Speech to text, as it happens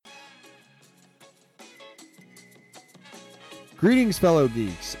Greetings, fellow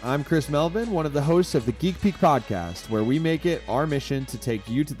geeks. I'm Chris Melvin, one of the hosts of the Geek Peak podcast, where we make it our mission to take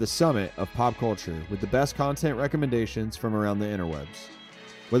you to the summit of pop culture with the best content recommendations from around the interwebs.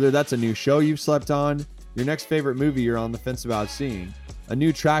 Whether that's a new show you've slept on, your next favorite movie you're on the fence about seeing, a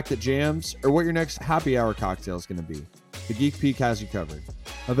new track that jams, or what your next happy hour cocktail is going to be, the Geek Peak has you covered.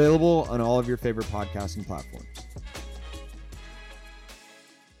 Available on all of your favorite podcasting platforms.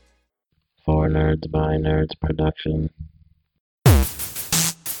 For Nerds by Nerds production.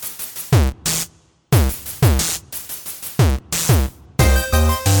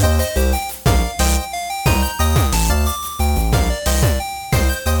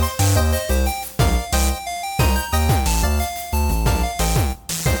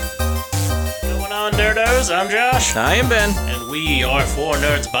 I'm Josh. I am Ben. And we are For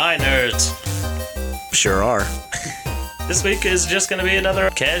Nerds by Nerds. Sure are. This week is just going to be another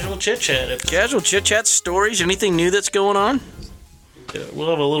casual chit-chat. Casual chit-chat, stories, anything new that's going on? We'll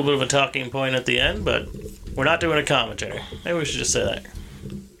have a little bit of a talking point at the end, but we're not doing a commentary. Maybe we should just say that.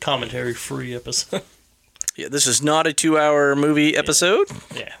 Commentary-free episode. Yeah, this is not a 2-hour movie episode.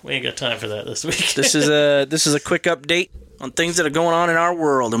 Yeah, we ain't got time for that this week. This is a quick update on things that are going on in our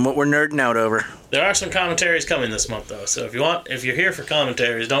world and what we're nerding out over. There are some commentaries coming this month, though, so if you're here for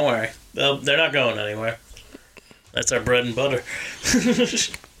commentaries, don't worry. They're not going anywhere. That's our bread and butter.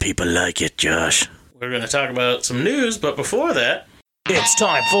 People like it, Josh. We're going to talk about some news, but before that, it's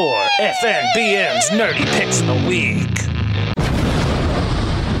time for FNBM's Nerdy Picks of the Week.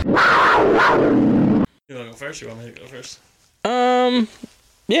 You want to go first, or you want me to go first?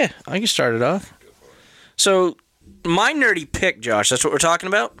 Yeah, I can start it off. So, my nerdy pick, Josh, that's what we're talking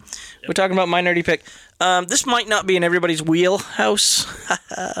about? Yep. We're talking about my nerdy pick. This might not be in everybody's wheelhouse,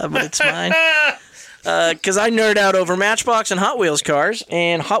 but it's mine. Because I nerd out over Matchbox and Hot Wheels cars,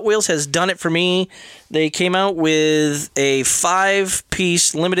 and Hot Wheels has done it for me. They came out with a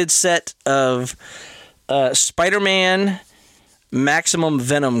 5-piece limited set of Spider-Man Maximum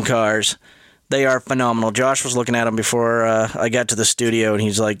Venom cars. They are phenomenal. Josh was looking at them before I got to the studio, and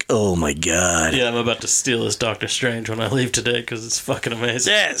he's like, oh my god. Yeah, I'm about to steal his Doctor Strange when I leave today, because it's fucking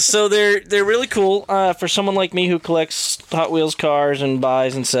amazing. Yeah, so they're really cool for someone like me who collects Hot Wheels cars and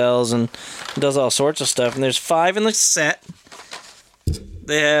buys and sells and does all sorts of stuff. And there's 5 in the set.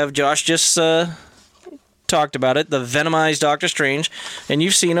 They have, Josh just talked about it, the Venomized Doctor Strange. And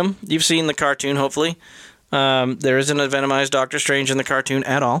you've seen him. You've seen the cartoon, hopefully. There isn't a Venomized Doctor Strange in the cartoon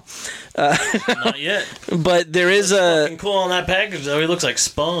at all. Not yet. But there is a... fucking cool on that package, though. He looks like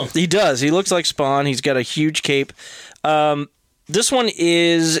Spawn. He does. He looks like Spawn. He's got a huge cape. This one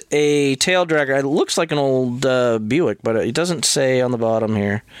is a tail dragger. It looks like an old Buick, but it doesn't say on the bottom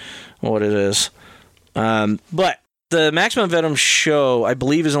here what it is. But the Maximum Venom show, I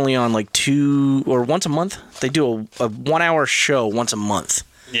believe, is only on like 2 or once a month. They do a 1-hour show once a month.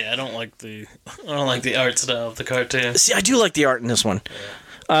 Yeah, I don't like the art style of the cartoon. See, I do like the art in this one.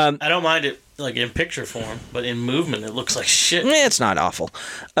 Yeah. I don't mind it like in picture form, but in movement, it looks like shit. It's not awful.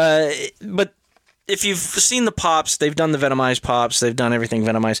 But if you've seen the Pops, they've done the Venomized Pops. They've done everything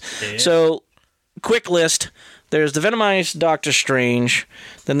Venomized. Yeah. So, quick list. There's the Venomized Doctor Strange.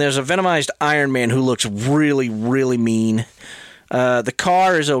 Then there's a Venomized Iron Man who looks really, really mean. The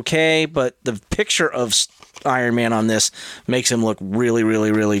car is okay, but the picture of Iron Man on this makes him look really,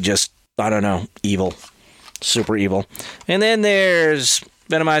 really, really just, I don't know, evil. Super evil. And then there's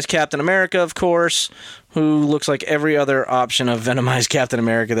Venomized Captain America, of course, who looks like every other option of Venomized Captain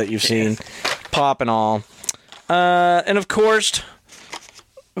America that you've seen. Pop and all. And of course,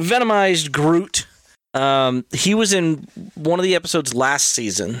 Venomized Groot. He was in one of the episodes last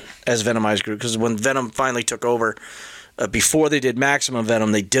season as Venomized Groot, because when Venom finally took over, before they did Maximum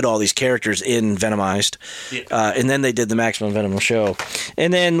Venom, they did all these characters in Venomized. Yeah. And then they did the Maximum Venom show.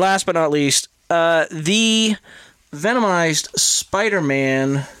 And then, last but not least, the Venomized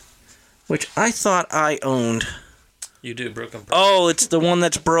Spider-Man, which I thought I owned. You do, broken. Oh, it's the one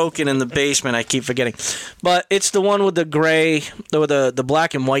that's broken in the basement. I keep forgetting. But it's the one with the gray, or the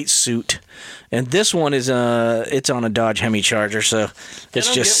black and white suit. And this one is it's on a Dodge Hemi Charger, so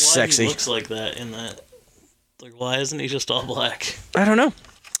it's just sexy. He looks like that in that. Like, why isn't he just all black? I don't know.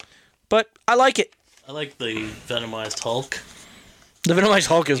 But I like it. I like the Venomized Hulk. The Venomized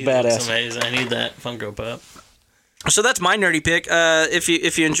Hulk is badass. Looks amazing. I need that Funko Pop. So that's my nerdy pick.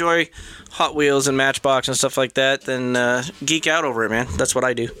 If you enjoy Hot Wheels and Matchbox and stuff like that, then geek out over it, man. That's what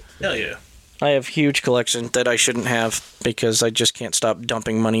I do. Hell yeah. I have a huge collection that I shouldn't have because I just can't stop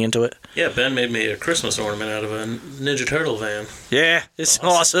dumping money into it. Yeah, Ben made me a Christmas ornament out of a Ninja Turtle van. Yeah, it's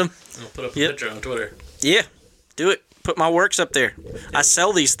awesome. I'll put up a picture on Twitter. Yeah, do it. put my works up there. I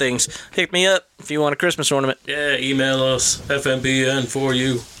sell these things. Hit me up if you want a Christmas ornament. Yeah, email us, FMBN for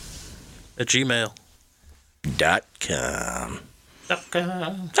you at .com. gmail.com.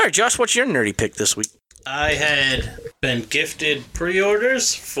 All right, Josh, what's your nerdy pick this week? I had been gifted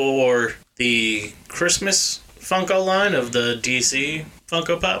pre-orders for the Christmas Funko line of the DC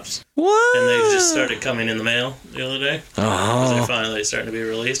Funko Pops. What? And they just started coming in the mail the other day. Oh. They're finally starting to be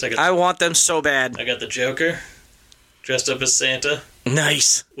released. I want them so bad. I got the Joker dressed up as Santa.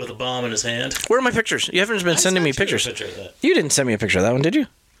 Nice. With a bomb in his hand. Where are my pictures? You haven't been sending me pictures. A picture of that. You didn't send me a picture of that one, did you?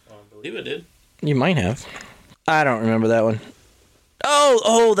 I believe I did. You might have. I don't remember that one.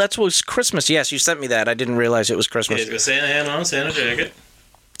 Oh, that was Christmas. Yes, you sent me that. I didn't realize it was Christmas. Yeah, he's got Santa hat on, Santa jacket.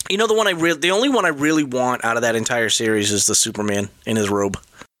 You know, the only one I really want out of that entire series is the Superman in his robe.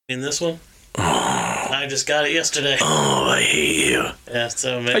 In this one? Oh. I just got it yesterday. Oh, I hate you. Yeah,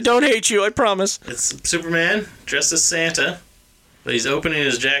 so amazing. I don't hate you, I promise. It's Superman dressed as Santa, but he's opening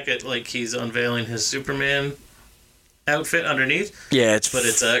his jacket like he's unveiling his Superman outfit underneath. Yeah,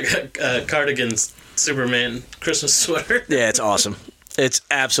 it's a cardigan Superman Christmas sweater. Yeah, it's awesome. It's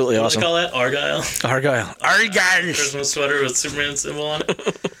absolutely awesome. What do they call that? Argyle. Christmas sweater with Superman symbol on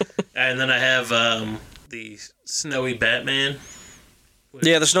it. And then I have the snowy Batman.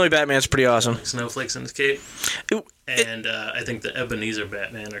 Yeah, the snowy Batman's pretty awesome. Like snowflakes in his cape. And I think the Ebenezer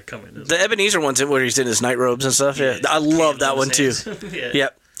Batman are coming as The well. Ebenezer one's where he's in his night robes and stuff. Yeah, I love that one too. Yeah.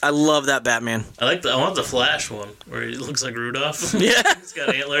 Yep. I love that Batman. I want the Flash one where he looks like Rudolph. Yeah. He's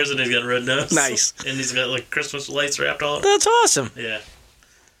got antlers and he's got a red nose. Nice. And he's got like Christmas lights wrapped all over. That's awesome. Yeah.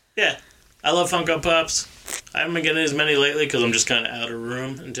 Yeah. I love Funko Pops. I haven't been getting as many lately because I'm just kind of out of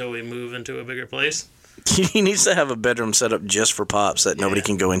room until we move into a bigger place. He needs to have a bedroom set up just for Pops that nobody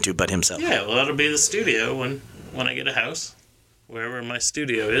can go into but himself. Yeah, well, that'll be the studio when I get a house. Wherever my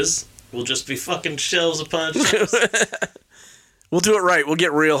studio is, will just be fucking shelves upon shelves. We'll do it right. We'll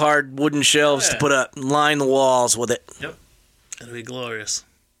get real hard wooden shelves to put up and line the walls with it. Yep. It'll be glorious.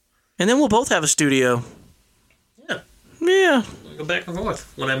 And then we'll both have a studio. Yeah. Yeah. We'll go back and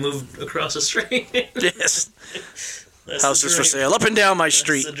forth when I move across the street. Yes. That's houses for sale up and down my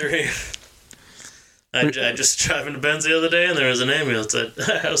street. That's the dream. I just driving to Ben's the other day, and there was an ambulance at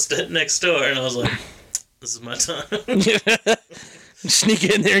a house next door, and I was like, this is my time. Sneak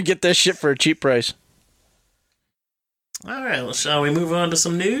in there and get that shit for a cheap price. All right, well, shall we move on to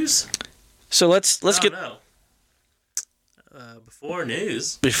some news? So let's get... No. Before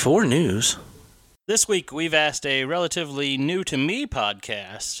news. Before news? This week, we've asked a relatively new-to-me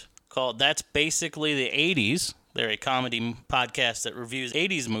podcast called That's Basically the 80s. They're a comedy podcast that reviews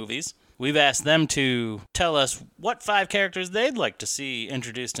 80s movies. We've asked them to tell us what 5 characters they'd like to see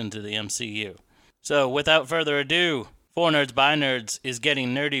introduced into the MCU. So, without further ado, 4 Nerds by Nerds is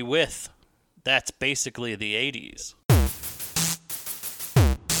getting nerdy with That's Basically the 80s.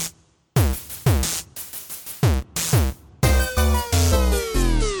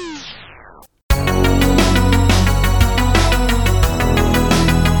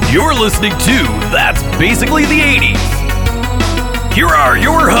 You're listening to That's Basically the 80s. Here are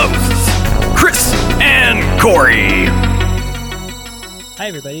your hosts, Chris and Corey. Hi,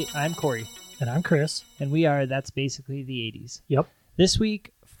 everybody. I'm Corey. And I'm Chris. And we are That's Basically the 80s. Yep. This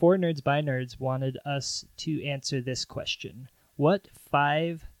week, 4 Nerds by Nerds wanted us to answer this question. What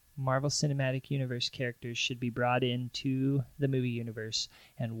 5 Marvel Cinematic Universe characters should be brought into the movie universe,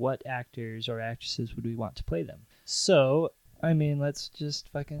 and what actors or actresses would we want to play them? So, I mean, let's just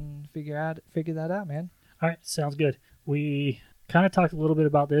fucking figure that out, man. All right, sounds good. We kind of talked a little bit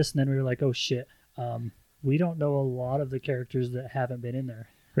about this, and then we were like, oh, shit. We don't know a lot of the characters that haven't been in there.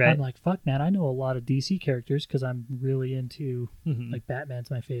 Right. I'm like, fuck, man, I know a lot of DC characters because I'm really into, like, Batman's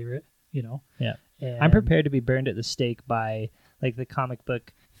my favorite, you know? Yeah. And I'm prepared to be burned at the stake by, like, the comic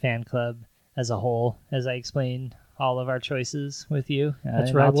book fan club as a whole, as I explain all of our choices with you.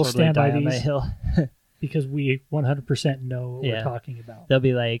 That's right. We'll stand by on these. that hill. Because we 100% know what we're talking about. They'll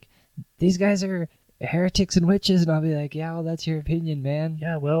be like, these guys are heretics and witches, and I'll be like, yeah, well, that's your opinion, man.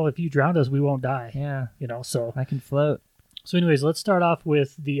 Yeah, well, if you drown us, we won't die. Yeah. You know, so. I can float. So anyways, let's start off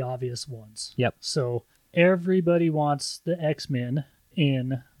with the obvious ones. Yep. So everybody wants the X-Men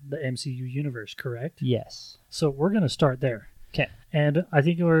in the MCU universe, correct? Yes. So we're going to start there. Okay. And I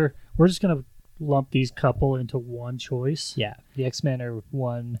think we're just going to lump these couple into one choice. Yeah. The X-Men are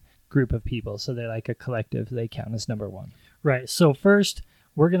one group of people, so they're like a collective. They count as number 1. Right. So first,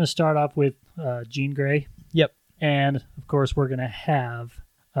 we're going to start off with Jean Grey. Yep. And, of course, we're going to have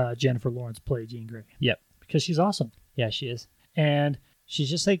Jennifer Lawrence play Jean Grey. Yep. Because she's awesome. Yeah, she is. And She's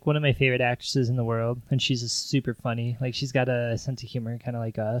just like one of my favorite actresses in the world, and she's just super funny. Like she's got a sense of humor, kind of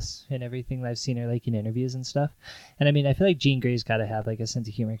like us, and everything that I've seen her like in interviews and stuff. And I mean, I feel like Jean Grey's got to have like a sense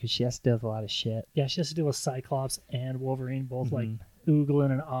of humor because she has to deal with a lot of shit. Yeah, she has to deal with Cyclops and Wolverine both like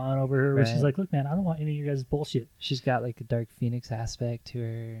oogling and on over her. Where she's like, "Look, man, I don't want any of your guys' bullshit." She's got like a Dark Phoenix aspect to her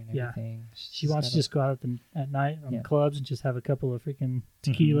and everything. She wants to just go out at night on clubs and just have a couple of freaking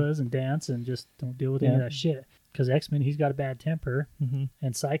tequilas and dance and just don't deal with any of that shit. Because X-Men, he's got a bad temper,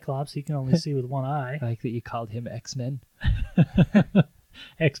 and Cyclops, he can only see with one eye. I like that you called him X-Men.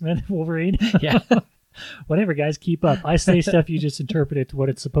 X-Men, Wolverine. Yeah. Whatever, guys, keep up. I say stuff, you just interpret it to what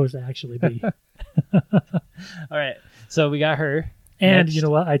it's supposed to actually be. All right, so we got her. And you know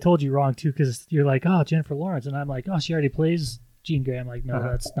what? I told you wrong, too, because you're like, oh, Jennifer Lawrence. And I'm like, oh, she already plays Jean Grey. I'm like, no,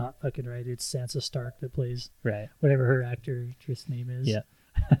 that's not fucking right. It's Sansa Stark that plays whatever her actress name is. Yeah.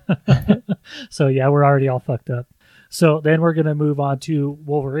 So, yeah, we're already all fucked up. So then we're going to move on to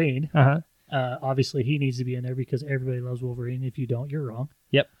Wolverine. Obviously, he needs to be in there because everybody loves Wolverine. If you don't, you're wrong.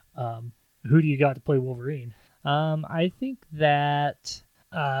 Yep. Who do you got to play Wolverine? I think that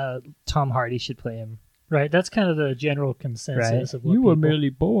Tom Hardy should play him. Right, that's kind of the general consensus of what you were people... merely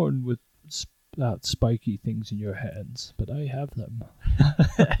born with spiky things in your hands, but I have them.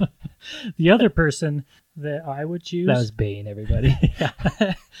 The other person that I would choose... That was Bane, everybody.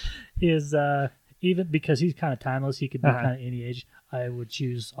 is, even because he's kind of timeless, he could be kind of any age, I would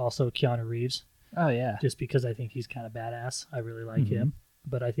choose also Keanu Reeves. Oh, yeah. Just because I think he's kind of badass. I really like him.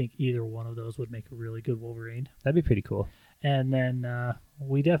 But I think either one of those would make a really good Wolverine. That'd be pretty cool. And then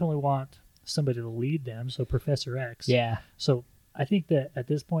we definitely want somebody to lead them, so Professor X. Yeah. So I think that at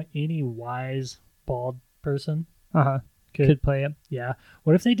this point, any wise bald person could play him. Yeah.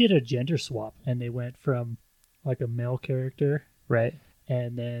 What if they did a gender swap and they went from like a male character, right,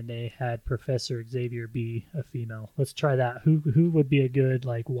 and then they had Professor Xavier be a female? Let's try that. Who would be a good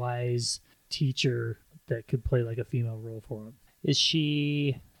like wise teacher that could play like a female role for him? Is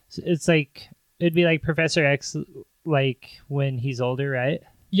she? It's like it'd be like Professor X, like when he's older, right?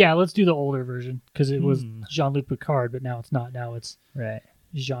 Yeah, let's do the older version because it was Jean-Luc Picard, but now it's not. Now it's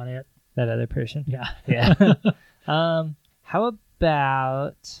Jeanette. That other person. Yeah. Yeah. How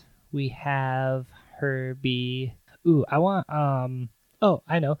about we have her be... Ooh, I want... Oh,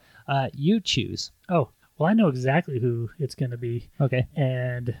 I know. You choose. Oh, well, I know exactly who it's going to be. Okay.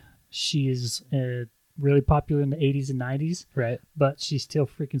 And she's really popular in the 80s and 90s. Right. But she's still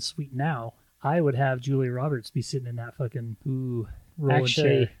freaking sweet now. I would have Julia Roberts be sitting in that fucking... Ooh.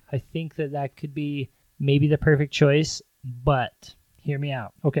 Actually, I think that could be maybe the perfect choice, but hear me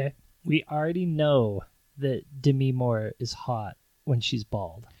out. Okay. We already know that Demi Moore is hot when she's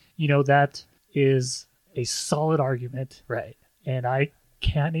bald. You know, that is a solid argument. Right. And I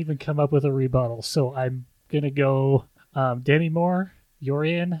can't even come up with a rebuttal. So I'm going to go Demi Moore, you're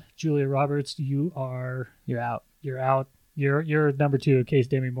in. Julia Roberts, you're out. You're out. You're number 2 in case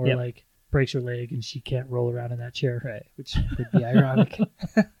Demi Moore breaks her leg and she can't roll around in that chair. Right, which would be ironic.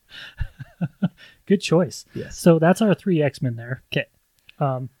 Good choice. Yes. So that's our 3 X-Men there. Okay.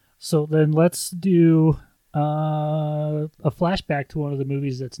 So then let's do a flashback to one of the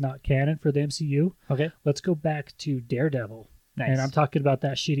movies that's not canon for the MCU. Okay. Let's go back to Daredevil. Nice. And I'm talking about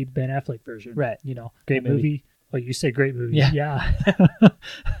that shitty Ben Affleck version. Right. You know, great movie. Oh, you say great movie. Yeah.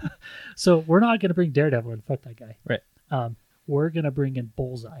 So we're not going to bring Daredevil in. Fuck that guy. Right. We're going to bring in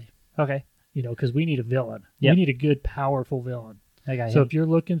Bullseye. Okay. You know, because we need a villain. Yep. We need a good, powerful villain. So if you're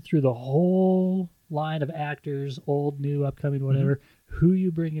looking through the whole line of actors, old, new, upcoming, whatever, who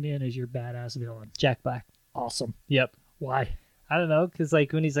you bringing in as your badass villain? Jack Black. Awesome. Yep. Why? I don't know, because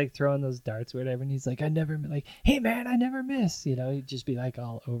like when he's like throwing those darts or whatever, and he's like, hey man, I never miss. You know, he'd just be like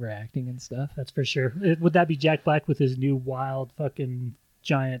all overacting and stuff. That's for sure. Would that be Jack Black with his new wild fucking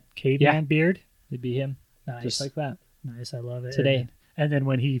giant caveman beard? It'd be him. Nice. Just like that. Nice. I love it. Today. And then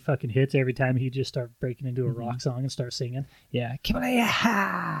when he fucking hits, every time he just start breaking into a rock song and start singing. Yeah.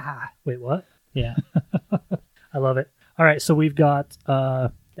 Kimalaya. Wait, what? Yeah. I love it. All right, so we've got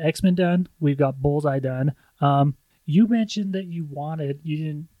the X-Men done. We've got Bullseye done. You mentioned that you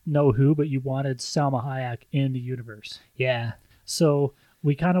didn't know who, but you wanted Salma Hayek in the universe. Yeah. So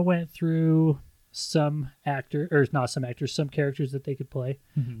we kind of went through some characters that they could play.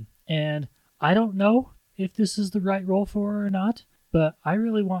 Mm-hmm. And I don't know if this is the right role for her or not, but I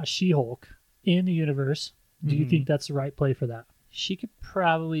really want She-Hulk in the universe. Do you think that's the right play for that? She could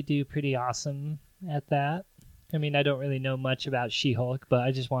probably do pretty awesome at that. I mean, I don't really know much about She-Hulk, but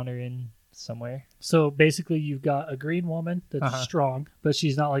I just want her in somewhere. So basically you've got a green woman that's strong, but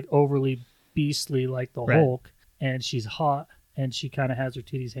she's not like overly beastly like the Hulk, and she's hot, and she kind of has her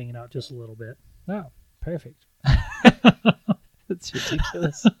titties hanging out just a little bit. Oh, perfect. That's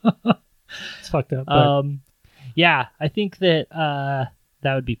ridiculous. It's fucked up. But, Yeah, I think that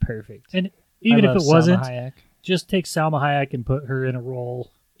that would be perfect. and even I if love it wasn't, Salma Hayek. just take Salma Hayek and put her in a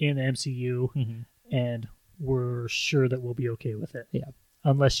role in the MCU, Mhm. and we're sure that we'll be okay with it. Yeah.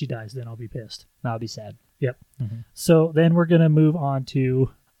 Unless she dies, then I'll be pissed. I'll be sad. Yep. Mhm. So then we're going to move on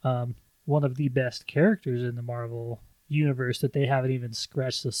to one of the best characters in the Marvel universe that they haven't even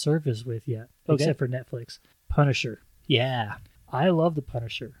scratched the surface with yet, Okay. except for Netflix. Punisher. Yeah, I love the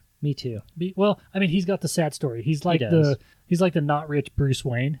Punisher. me too. Well, I mean, he's got the sad story. He's like does. the not rich Bruce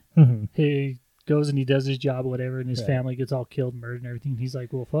Wayne. Mm-hmm. He goes and he does his job, whatever, and his Right. family gets all killed, murdered, and everything. He's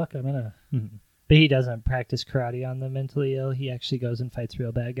like, well, fuck, I'm gonna. But he doesn't practice karate on the mentally ill. He actually goes and fights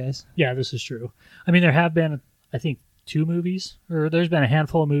real bad guys. Yeah, this is true. I mean, there have been, I think, 2 movies, or there's been a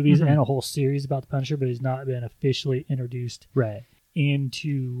handful of movies Mhm. and a whole series about the Punisher, but he's not been officially introduced Right.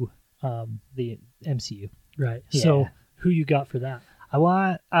 into. The MCU. Right. Yeah. So, who you got for that? I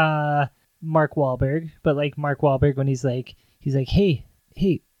want Mark Wahlberg, but like Mark Wahlberg when he's like, hey,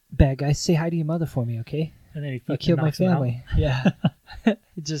 bad guy, say hi to your mother for me, okay? And then he You fucking killed my knocks him out. family. Yeah.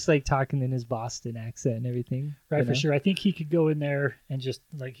 Just like talking in his Boston accent and everything. Right, you for know? sure. I think he could go in there and just,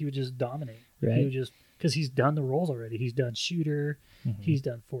 like, he would just dominate. Right. He would just, because he's done the roles already. He's done Shooter. Mhm. He's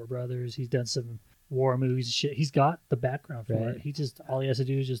done Four Brothers. He's done some war movies and shit. He's got the background for Right. it. He just, all he has to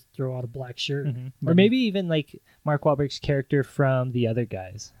do is just throw out a black shirt. Or maybe even like Mark Wahlberg's character from The Other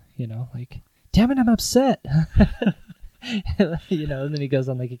Guys, you know, like, damn it, I'm upset. You know, and then he goes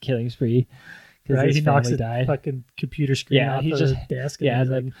on like a killing spree because Right? his He knocks family the died. fucking computer screen Yeah, off he the just- desk. Yeah,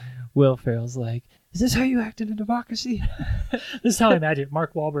 and and he's then Will Ferrell's like, is this how you act in a democracy? this is how I imagine it.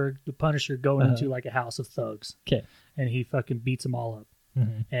 Mark Wahlberg, the Punisher, going Uh-huh. into like a house of thugs. 'Kay. And he fucking beats them all up.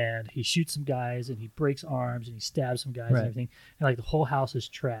 Mhm. And he shoots some guys and he breaks arms and he stabs some guys Right. and everything. And like the whole house is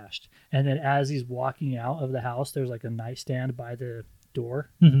trashed. And then as he's walking out of the house, there's like a nightstand by the door.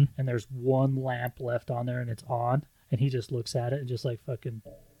 Mhm. And there's one lamp left on there and it's on. And he just looks at it and just like fucking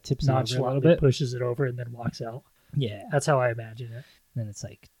Tips it over a nonchalantly little bit. pushes it over and then walks out. Yeah. That's how I imagine it. Then it's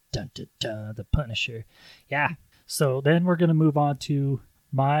like, dun dun dun, the Punisher. Yeah. So then we're going to move on to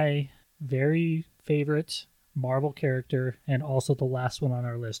my very favorite Marvel character and also the last one on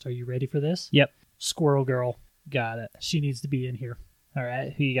our list. Are you ready for this? Yep. Squirrel Girl. Got it. She needs to be in here. All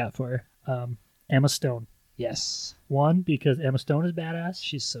right. Who you got for her? Emma Stone. Yes. One, because Emma Stone is badass.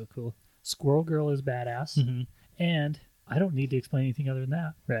 She's so cool. Squirrel Girl is badass. Mhm. And I don't need to explain anything other than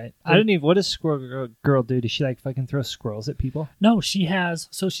that. Right. I don't even. What does Squirrel Girl do? Does she like fucking throw squirrels at people? No, she has.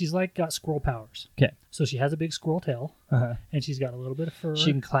 So she's like got squirrel powers. Okay. So she has a big squirrel tail, Uh-huh. and she's got a little bit of fur.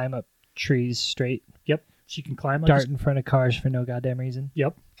 She can climb up trees straight, Yep. She can climb like dart in front of cars for no goddamn reason.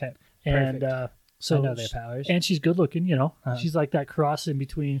 Yep. Okay. And so I know their powers. And she's good looking, you know. Uh-huh. She's like that cross in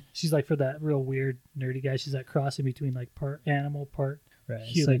between. She's like for that real weird nerdy guy. She's that cross in between like part animal, part Right.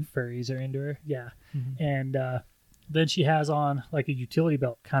 It's human. like furries are into her. Yeah. Mhm. And then she has on like a utility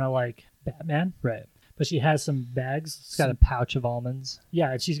belt, kind of like Batman. Right. But she has some bags. It's got a pouch of almonds.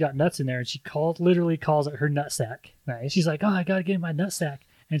 Yeah, and she's got nuts in there, and she literally calls it her nut sack. Nice. She's like, "Oh, I gotta get in my nut sack,"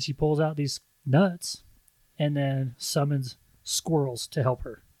 and she pulls out these nuts, and then summons squirrels to help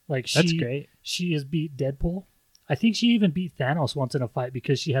her. Like That's great. She has beat Deadpool. I think she even beat Thanos once in a fight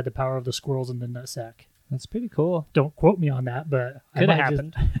because she had the power of the squirrels in the nut sack. That's pretty cool. Don't quote me on that, but Could I have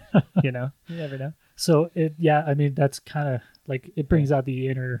might just- happened. You know, you never know. So I mean, that's kind of like it brings out the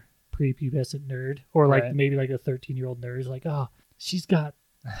inner prepubescent nerd, or like Right. maybe like a 13-year-old nerd is like, oh, she's got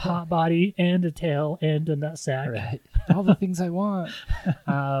hot body and a tail and a nut sack. Right. All the things I want.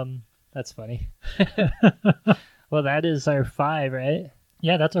 That's funny. Well, that is our 5, right?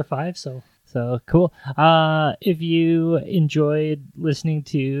 Yeah, that's our 5. So cool. If you enjoyed listening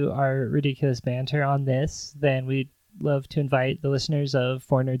to our ridiculous banter on this, then we'd love to invite the listeners of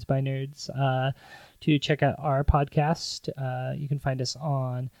Four Nerds by Nerds to check out our podcast. You can find us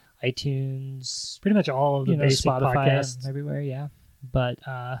on iTunes, pretty much all of the basic Spotify, podcasts. and everywhere. Yeah, but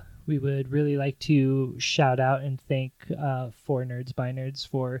we would really like to shout out and thank Four Nerds by Nerds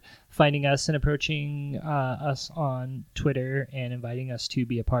for finding us and approaching us on Twitter and inviting us to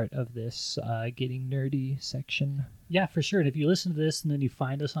be a part of this Getting Nerdy section. Yeah, for sure. And if you listen to this and then you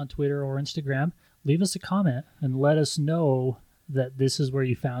find us on Twitter or Instagram, leave us a comment and let us know that this is where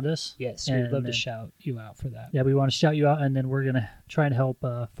you found us. Yes, we'd And love to then- shout you out for that. Yeah, we want to shout you out, and then we're going to try and help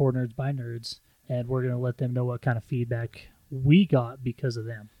Four Nerds by Nerds, and we're going to let them know what kind of feedback we got because of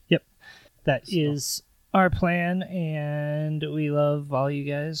them. Yep. That is our plan, and we love all you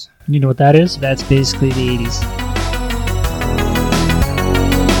guys. You know what that is? That's basically the 80s.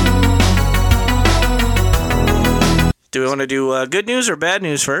 Do we want to do good news or bad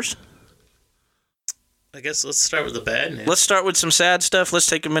news first? I guess let's start with the bad news. Let's start with some sad stuff. Let's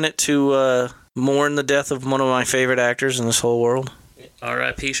take a minute to mourn the death of one of my favorite actors in this whole world.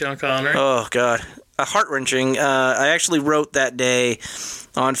 R.I.P. Sean Connery. Oh, God. Heart-wrenching. I actually wrote that day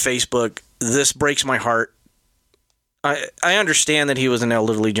on Facebook, this breaks my heart. I understand that he was an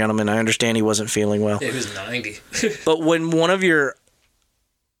elderly gentleman. I understand he wasn't feeling well. He was 90. But when one of your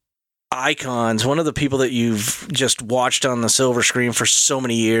icons, one of the people that you've just watched on the silver screen for so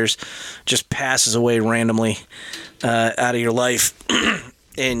many years, just passes away randomly out of your life,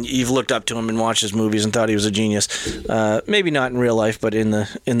 and you've looked up to him and watched his movies and thought he was a genius, maybe not in real life, but in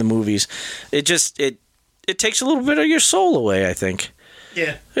the movies, it takes a little bit of your soul away, I think.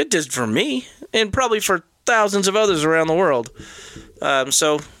 Yeah. It did for me, and probably for thousands of others around the world.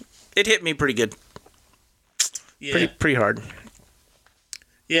 So it hit me pretty good. Yeah. Pretty hard.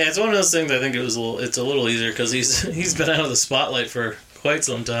 Yeah, it's one of those things. I think it's a little easier because he's been out of the spotlight for quite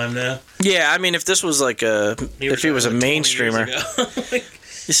some time now. Yeah, I mean, if this was like if he was a mainstreamer,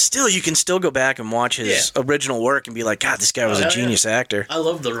 still you can still go back and watch his original work and be like, God, this guy was a genius actor. I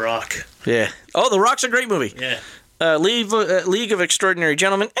love The Rock. Yeah. Oh, The Rock's a great movie. Yeah. League of Extraordinary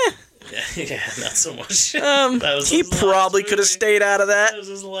Gentlemen. Yeah, not so much. He probably could have stayed out of that. That was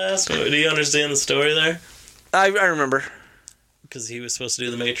his last movie. Do you understand the story there? I remember. Because he was supposed to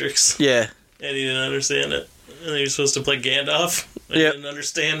do The Matrix. Yeah. And he didn't understand it. And he was supposed to play Gandalf. And he didn't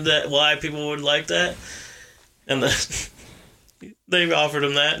understand why people would like that. And then they offered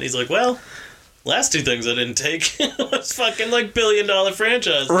him that, and he's like, well, last two things I didn't take was fucking like $1 billion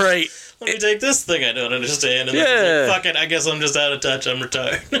franchise. Right. Let me take this thing I don't understand. And then he's like, fuck it, I guess I'm just out of touch. I'm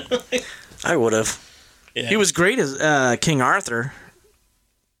retired. I would have. Yeah. He was great as King Arthur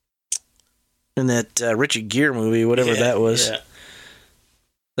in that Richard Gere movie, whatever that was. Yeah.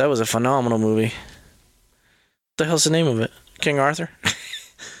 That was a phenomenal movie. What the hell's the name of it? King Arthur?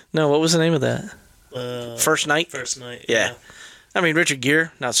 No, what was the name of that? First Night? First Night, yeah. I mean, Richard Gere,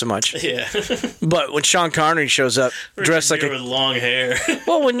 not so much. Yeah. But when Sean Connery shows up dressed like with long hair.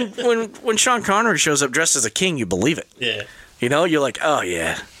 Well, when Sean Connery shows up dressed as a king, you believe it. Yeah. You know, you're like, oh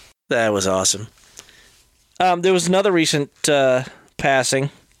yeah, that was awesome. There was another recent passing.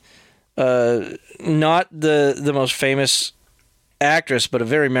 Not the most famous actress, but a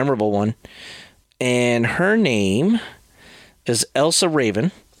very memorable one. And her name is Elsa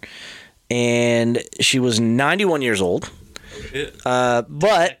Raven. And she was 91 years old.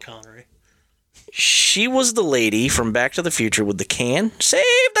 But she was the lady from Back to the Future with the can. Save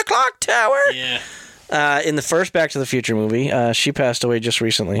the clock tower! Yeah. In the first Back to the Future movie. She passed away just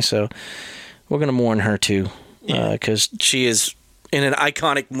recently, so we're going to mourn her too. Because she is in an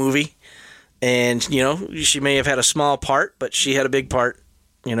iconic movie. And, you know, she may have had a small part, but she had a big part,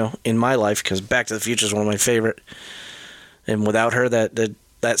 you know, in my life. Because Back to the Future is one of my favorite. And without her,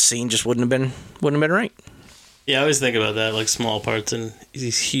 that scene just wouldn't have been right. Yeah, I always think about that, like small parts in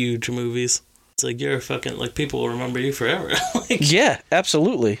these huge movies. It's like you're fucking like people will remember you forever. Yeah,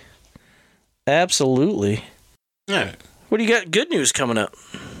 absolutely. Absolutely. All right. What do you got? Good news coming up.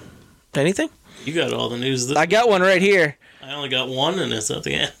 Anything? You got all the news. I got one right here. I only got one, and it's at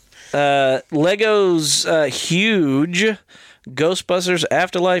the end. Lego's huge Ghostbusters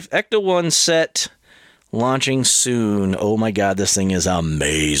Afterlife Ecto-1 set launching soon. Oh my God, this thing is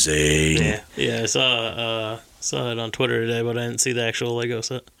amazing. Yeah. I saw it on Twitter today, but I didn't see the actual Lego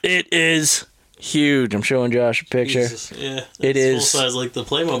set. It is huge. I'm showing Josh a picture. Jesus. Yeah, it is full size like the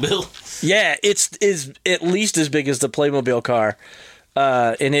Playmobil. Yeah, it's at least as big as the Playmobil car,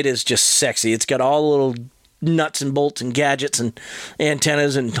 and it is just sexy. It's got all the little nuts and bolts and gadgets and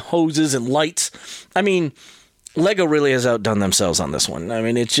antennas and hoses and lights. I mean, Lego really has outdone themselves on this one. I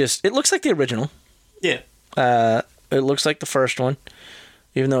mean, it looks like the original. Yeah. It looks like the first one,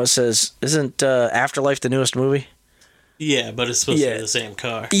 even though it says, isn't Afterlife the newest movie? Yeah, but it's supposed to be the same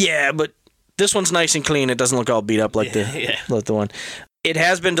car. Yeah, but this one's nice and clean. It doesn't look all beat up like the one. It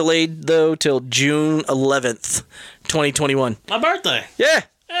has been delayed, though, till June 11th, 2021. My birthday. Yeah.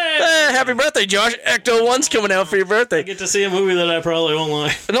 Hey, happy birthday, Josh. Ecto-1's coming out for your birthday. I get to see a movie that I probably won't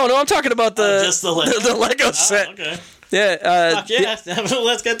like. No, I'm talking about just the Lego, the Lego set. Okay. Yeah.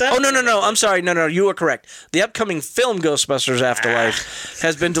 Let's get that. Oh, no. I'm sorry. No. You are correct. The upcoming film Ghostbusters Afterlife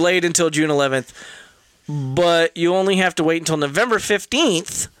has been delayed until June 11th, but you only have to wait until November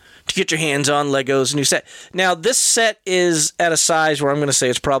 15th to get your hands on Lego's new set. Now, this set is at a size where I'm going to say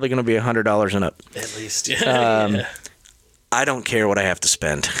it's probably going to be $100 and up. At least, yeah. I don't care what I have to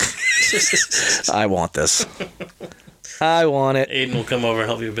spend. I want this. I want it. Aiden will come over and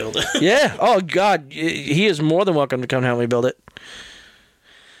help you build it. Yeah. Oh, God. He is more than welcome to come help me build it.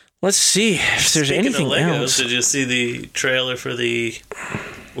 Let's see if there's anything of Legos, else. Did you see the trailer for the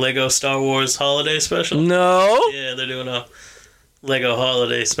Lego Star Wars holiday special? No. Yeah, they're doing a Lego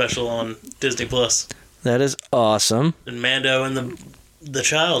holiday special on Disney Plus. That is awesome. And Mando and the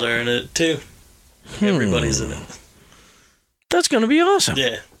child are in it too. Everybody's in it. That's gonna be awesome.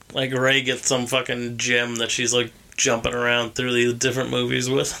 Yeah, like Rey gets some fucking gem that she's like jumping around through the different movies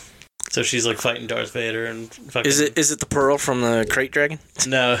with. So she's like fighting Darth Vader and fucking. Is it the pearl from the Crate Dragon?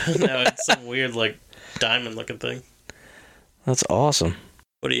 No, it's some weird like diamond looking thing. That's awesome.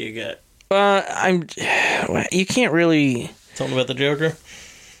 What do you got? You can't really. Something about the Joker?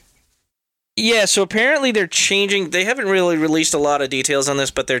 Yeah, so apparently they're changing. They haven't really released a lot of details on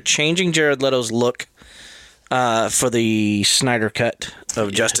this, but they're changing Jared Leto's look for the Snyder Cut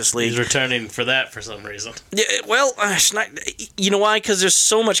of Justice League. He's returning for that for some reason. Yeah, well, you know why? Because there's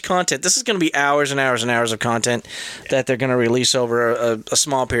so much content. This is going to be hours and hours and hours of content that they're going to release over a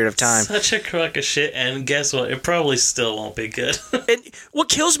small period of time. Such a crock of shit, and guess what? It probably still won't be good. And what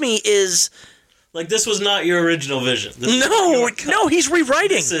kills me is... Like, this was not your original vision. No, he's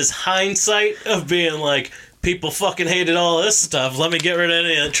rewriting. This is hindsight of being like, people fucking hated all this stuff. Let me get rid of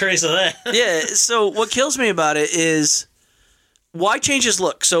any trace of that. Yeah, so what kills me about it is, why change his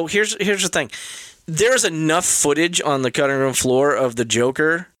look? So here's the thing. There's enough footage on the cutting room floor of the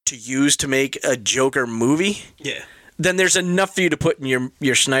Joker to use to make a Joker movie. Yeah. Then there's enough for you to put in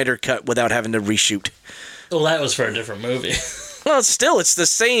your Snyder Cut without having to reshoot. Well, that was for a different movie. Well, still, it's the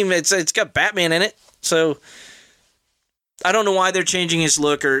same. It's got Batman in it, so I don't know why they're changing his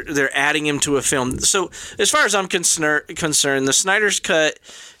look or they're adding him to a film. So, as far as I'm concerned, the Snyder's Cut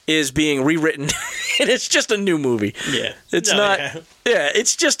is being rewritten, and it's just a new movie. Yeah, it's not. Yeah,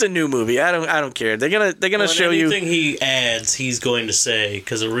 it's just a new movie. I don't care. They're gonna show you anything he adds. He's going to say,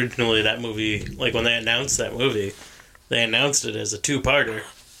 because originally that movie, like when they announced that movie, they announced it as a 2-parter.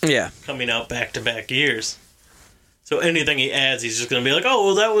 Yeah, coming out back-to-back years. So anything he adds, he's just going to be like,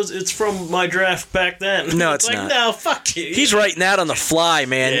 oh, well, it's from my draft back then. No, it's like, not. No, fuck you. He's writing that on the fly,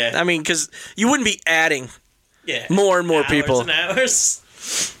 man. Yeah. I mean, because you wouldn't be adding more and more people. And hours.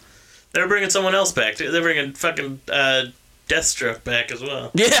 They're bringing someone else back, too. They're bringing fucking Deathstroke back as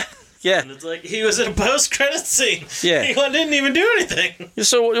well. Yeah, yeah. And it's like, he was in a post-credit scene. Yeah. He didn't even do anything.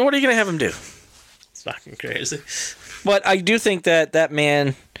 So what are you going to have him do? It's fucking crazy. But I do think that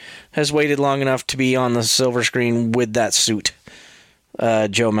man has waited long enough to be on the silver screen with that suit.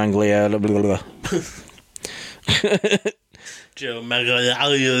 Joe Manganiello. Joe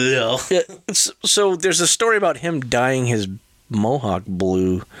Manganiello. Yeah, so there's a story about him dyeing his mohawk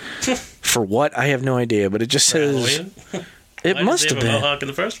blue. For what? I have no idea, but it just says... It Why must did have he been. a mohawk in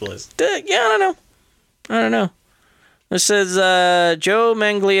the first place? Yeah, I don't know. It says Joe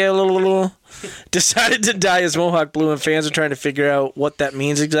Manganiello decided to dye his mohawk blue, and fans are trying to figure out what that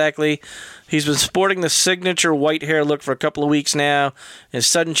means exactly. He's been sporting the signature white hair look for a couple of weeks now. His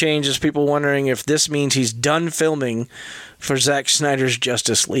sudden change has people wondering if this means he's done filming for Zack Snyder's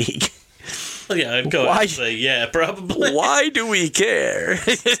Justice League. Well, yeah, I'd go ahead and say, yeah, probably. Why do we care?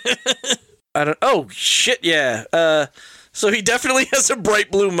 Oh, shit, yeah. So he definitely has a bright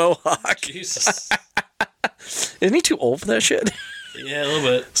blue mohawk. Jesus. Isn't he too old for that shit? Yeah, a little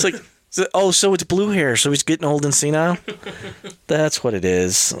bit. It's like, so it's blue hair, so he's getting old and senile? That's what it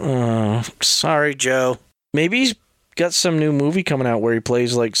is. Oh, sorry, Joe. Maybe he's got some new movie coming out where he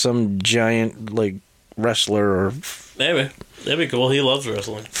plays like some giant like wrestler or maybe. That'd be cool. He loves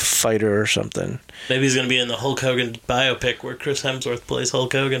wrestling. Fighter or something. Maybe he's going to be in the Hulk Hogan biopic where Chris Hemsworth plays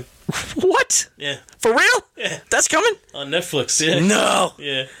Hulk Hogan. What? Yeah. For real? Yeah. That's coming? On Netflix, yeah. No.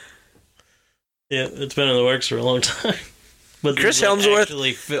 Yeah. Yeah, it's been in the works for a long time. But Chris Hemsworth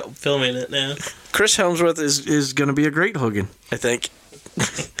actually filming it now. Chris Hemsworth is going to be a great Hogan, I think.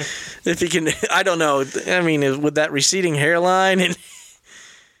 If he can, I don't know. I mean, with that receding hairline and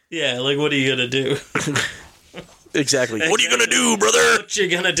yeah, like what are you gonna do? Exactly. What are you gonna do, brother? What you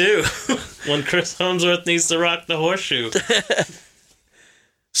gonna do when Chris Hemsworth needs to rock the horseshoe?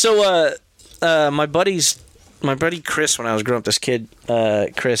 So, my buddy Chris, when I was growing up, this kid,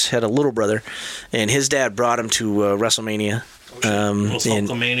 Chris, had a little brother, and his dad brought him to WrestleMania. Was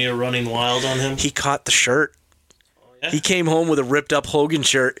Hulkamania running wild on him? He caught the shirt. Oh, yeah? He came home with a ripped up Hogan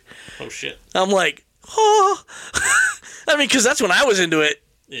shirt. Oh, shit. I'm like, oh. I mean, because that's when I was into it.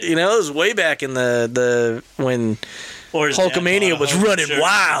 Yeah. You know, it was way back in the when Hulkamania was running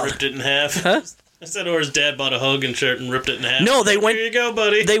wild. Ripped it in half. Huh? I said, or his dad bought a Hogan shirt and ripped it in half. No, they went. Here you go,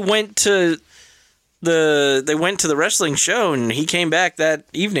 buddy. They went to the wrestling show, and he came back that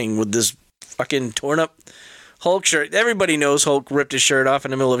evening with this fucking torn up Hulk shirt. Everybody knows Hulk ripped his shirt off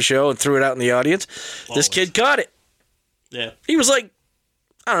in the middle of a show and threw it out in the audience. Always. This kid caught it. Yeah. He was like,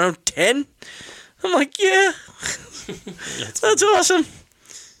 I don't know, 10? I'm like, yeah. That's awesome.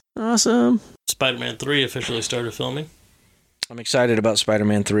 Awesome. Spider-Man 3 officially started filming. I'm excited about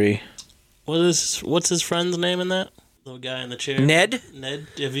Spider-Man 3. What's his friend's name in that? The guy in the chair? Ned? Ned,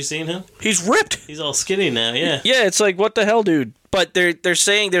 have you seen him? He's ripped. He's all skinny now, yeah. Yeah, it's like, what the hell, dude? But they're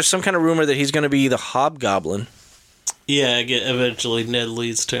saying there's some kind of rumor that he's going to be the Hobgoblin. Yeah, eventually Ned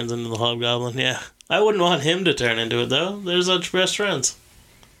Leeds turns into the Hobgoblin, yeah. I wouldn't want him to turn into it, though. They're such best friends.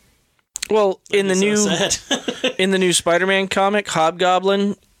 Well, in the So new Spider-Man comic,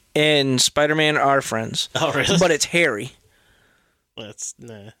 Hobgoblin and Spider-Man are friends. Oh, really? But it's Harry.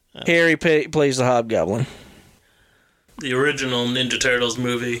 Nah. Harry plays the Hobgoblin. The original Ninja Turtles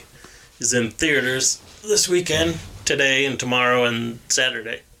movie is in theaters this weekend, today and tomorrow and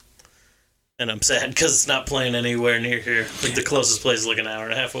Saturday. And I'm sad because it's not playing anywhere near here. Like the closest place is like an hour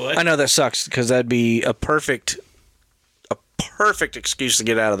and a half away. I know that sucks because that'd be a perfect excuse to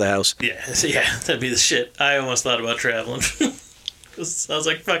get out of the house. Yeah, that'd be the shit. I almost thought about traveling. I was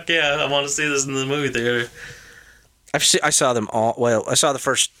like, fuck yeah, I want to see this in the movie theater. I saw them all. Well, I saw the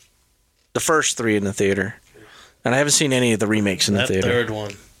first three in the theater, and I haven't seen any of the remakes in the theater. That third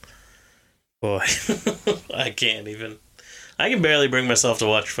one, boy, I can't even. I can barely bring myself to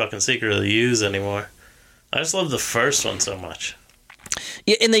watch fucking Secret of the Ooze anymore. I just love the first one so much.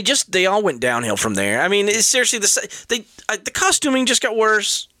 Yeah, and they all went downhill from there. I mean, it's seriously the costuming just got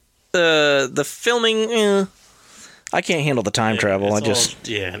worse. The filming, I can't handle the time travel. No.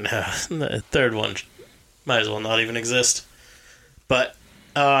 The third one might as well not even exist. But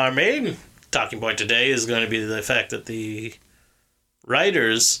our main talking point today is going to be the fact that the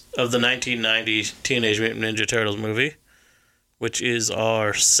writers of the 1990 Teenage Mutant Ninja Turtles movie, which is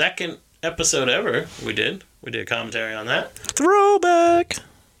our second episode ever, we did a commentary on that. Throwback!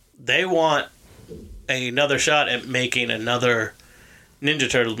 They want another shot at making another Ninja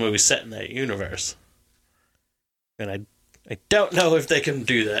Turtles movie set in that universe. And I don't know if they can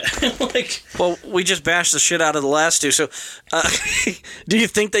do that. Well, we just bashed the shit out of the last two, so do you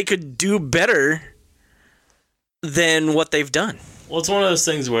think they could do better than what they've done? Well, it's one of those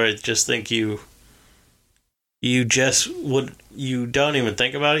things where I just think you don't even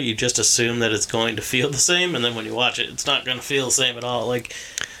think about it. You just assume that it's going to feel the same, and then when you watch it, it's not going to feel the same at all. Like,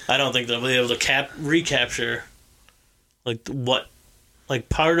 I don't think they'll be able to recapture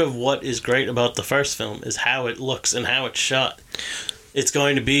part of what is great about the first film is how it looks and how it's shot. It's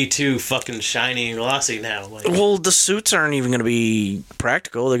going to be too fucking shiny and glossy now. Well, the suits aren't even going to be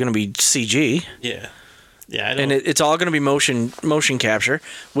practical. They're going to be CG. Yeah. Yeah, and it's all going to be motion capture,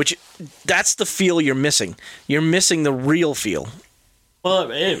 which that's the feel you're missing. You're missing the real feel. Well,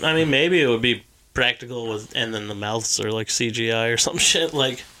 I mean, maybe it would be practical and then the mouths are like CGI or some shit.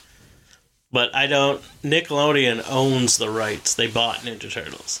 But I don't. Nickelodeon owns the rights. They bought Ninja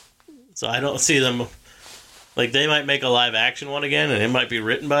Turtles, so I don't see them. They might make a live action one again, and it might be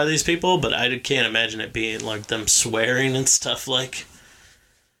written by these people, but I can't imagine it being like them swearing and stuff like.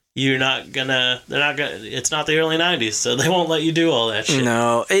 They're not gonna, it's not the early 90s, so they won't let you do all that shit.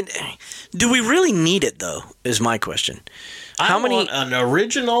 No. Do we really need it, though, is my question. I want an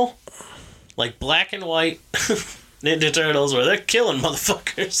original, black and white Ninja Turtles where they're killing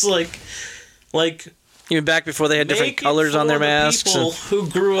motherfuckers, even back before they had different colors on their masks. People who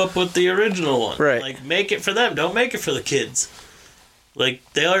grew up with the original one. Right. Make it for them. Don't make it for the kids.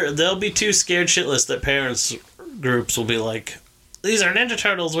 They'll be too scared shitless that parents groups will be like, these are Ninja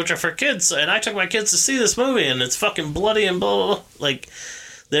Turtles, which are for kids, and I took my kids to see this movie, and it's fucking bloody and blah, blah, blah.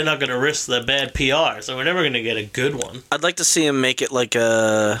 They're not going to risk the bad PR, so we're never going to get a good one. I'd like to see him make it like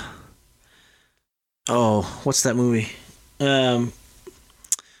a... Oh, what's that movie? What's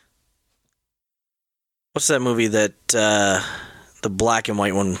that movie that... the black and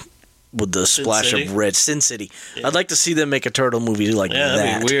white one with the splash of red? Sin City. Yeah. I'd like to see them make a turtle movie like that. Yeah,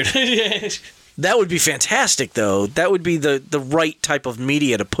 that'd be weird. That would be fantastic, though. That would be the right type of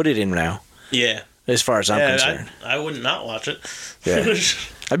media to put it in now. Yeah. As far as I'm concerned. I would not watch it. Yeah.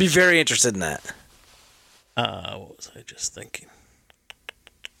 I'd be very interested in that. What was I just thinking?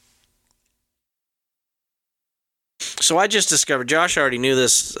 So I just discovered, Josh already knew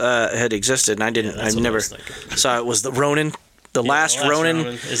this had existed, and I didn't. Yeah, I never saw it. Was the Ronin, the last Ronin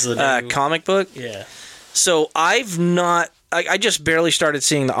is the new comic book? Yeah. So I've not. I just barely started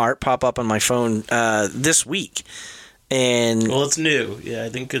seeing the art pop up on my phone this week, and it's new. Yeah, I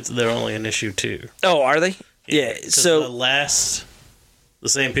think they're only in issue 2. Oh, are they? Yeah. So the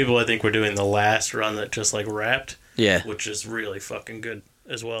same people I think were doing the last run that just wrapped. Yeah. Which is really fucking good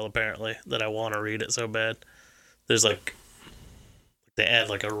as well. Apparently, that I want to read it so bad. There's they add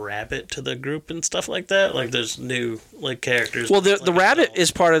a rabbit to the group and stuff like that. There's new characters. Well, the rabbit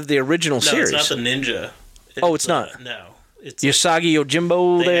is part of the original series. It's not the ninja. It's not. No. It's Usagi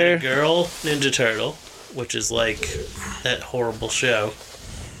Yojimbo they there. had a girl Ninja Turtle, which is like that horrible show,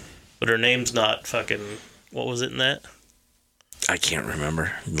 but her name's not fucking. What was it in that? I can't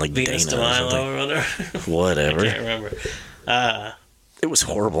remember. Like Venus Dana de or something. Milo or whatever. Whatever. I can't remember. It was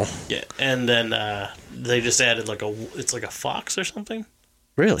horrible. Yeah, and then they just added it's like a fox or something.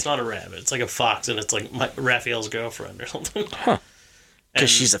 Really? It's not a rabbit. It's like a fox, and it's like Raphael's girlfriend or something. Huh.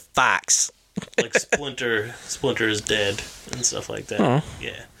 Because she's a fox. Like Splinter is dead and stuff like that. Oh.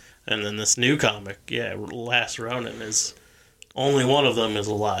 Yeah, and then this new comic, Last Ronin is only one of them is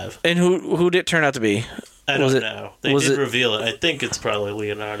alive. And who did it turn out to be? I don't know. They did reveal it. I think it's probably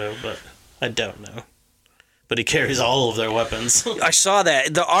Leonardo, but I don't know. But he carries all of their weapons. I saw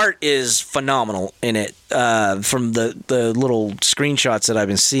that. The art is phenomenal in it from the little screenshots that I've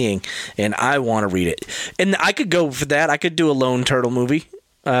been seeing, and I want to read it. And I could go for that. I could do a Lone Turtle movie.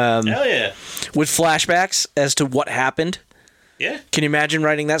 Hell yeah. With flashbacks as to what happened. Yeah. Can you imagine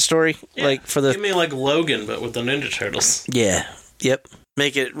writing that story? Yeah. Like for the Give me like Logan, but with the Ninja Turtles. Yeah. Yep.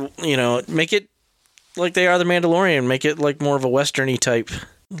 Make it like they are the Mandalorian. Make it like more of a Western-y type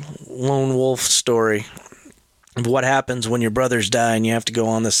lone wolf story of what happens when your brothers die and you have to go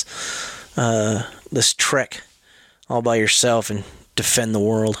on this trek all by yourself and defend the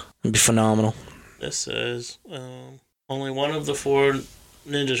world. It'd be phenomenal. This says only one of the 4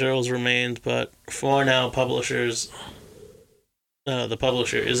 Ninja Turtles remains, but for now, the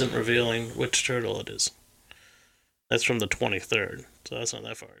publisher isn't revealing which turtle it is. That's from the 23rd, so that's not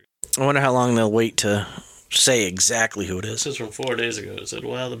that far ago. I wonder how long they'll wait to say exactly who it is. This is from 4 days ago. It said,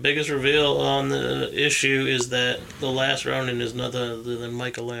 well, the biggest reveal on the issue is that the last Ronin is none other than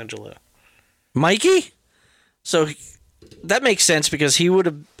Michelangelo. Mikey? So that makes sense because he would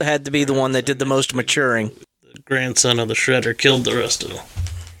have had to be the one that did the most maturing. The grandson of the Shredder killed the rest of them.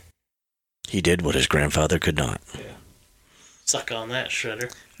 He did what his grandfather could not. Yeah. Suck on that,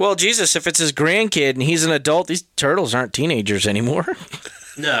 Shredder. Well, Jesus, if it's his grandkid and he's an adult, these turtles aren't teenagers anymore.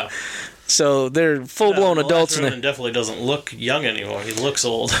 No. So they're full-blown adults. Ronin definitely doesn't look young anymore. He looks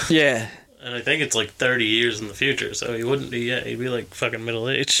old. Yeah. And I think it's like 30 years in the future, so he wouldn't be yet. He'd be like fucking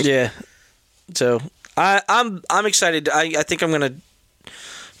middle-aged. Yeah. So I'm excited. I think I'm going to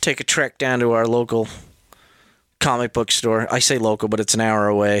take a trek down to our local comic book store. I say local, but it's an hour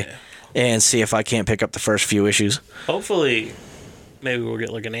away. Yeah. And see if I can't pick up the first few issues. Hopefully, maybe we'll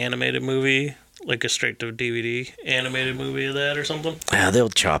get like an animated movie, like a straight-to-DVD animated movie of that or something. Yeah, they'll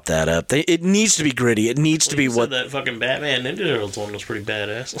chop that up. It needs to be gritty. It needs to be what... that fucking Batman Ninja Turtles one was pretty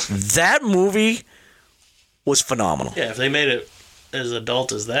badass. That movie was phenomenal. Yeah, if they made it as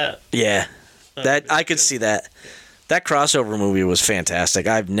adult as that. Yeah, that I could see that. That crossover movie was fantastic.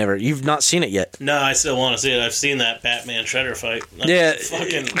 You've not seen it yet. No, I still want to see it. I've seen that Batman Shredder fight. That's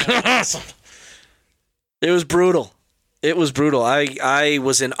fucking awesome. It was brutal. It was brutal. I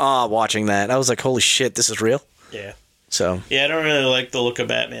was in awe watching that. I was like, holy shit, this is real? Yeah. So. Yeah, I don't really like the look of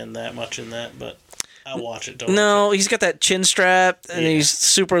Batman that much in that, but I'll watch it. He's got that chin strap, and he's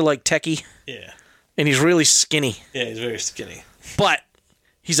super, like, techie. Yeah. And he's really skinny. Yeah, he's very skinny. But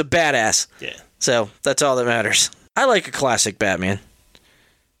he's a badass. Yeah. So that's all that matters. I like a classic Batman.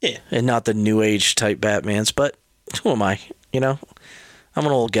 Yeah. And not the new age type Batmans, but who am I? You know? I'm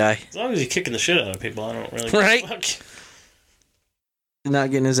an old guy. As long as he's kicking the shit out of people, I don't really right? fuck.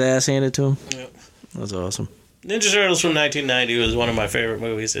 Not getting his ass handed to him. Yep. That's awesome. Ninja Turtles from 1990 was one of my favorite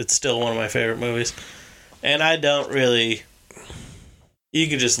movies. It's still one of my favorite movies. And I don't really... You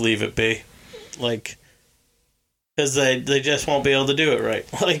can just leave it be. Like... Because they just won't be able to do it right.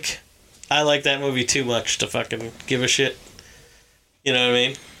 Like... I like that movie too much to fucking give a shit. You know what I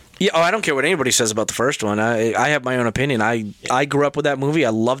mean? Yeah. Oh, I don't care what anybody says about the first one. I have my own opinion. I grew up with that movie. I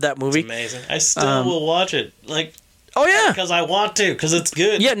love that movie. It's amazing. I still will watch it. Like, oh yeah, because I want to. Because it's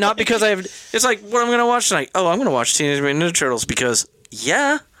good. Yeah, not because I have. It's like what I'm gonna watch tonight. Oh, I'm gonna watch Teenage Mutant Ninja Turtles because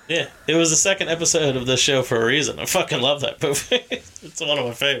yeah. Yeah, it was the second episode of this show for a reason. I fucking love that movie. It's one of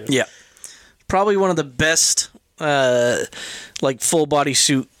my favorites. Yeah, probably one of the best, like full body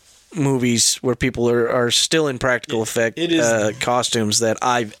suit movies where people are still in practical effect costumes that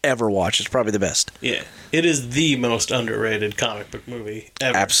I've ever watched. It's probably the best. Yeah, it is the most underrated comic book movie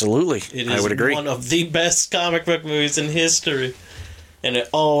ever. Absolutely, I would agree. One of the best comic book movies in history, and it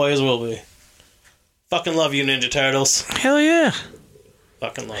always will be. Fucking love you, Ninja Turtles. Hell yeah.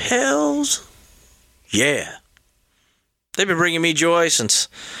 Fucking love it. Hells yeah. They've been bringing me joy since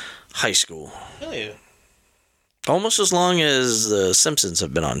high school. Hell yeah. Almost as long as The Simpsons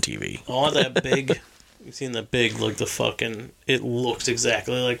have been on TV. Oh, that big... You've seen the big, like the fucking... It looks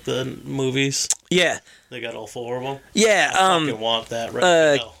exactly like the movies. Yeah. They got all 4 of them. Yeah. I fucking want that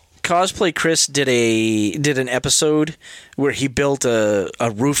right now. Cosplay Chris did an episode where he built a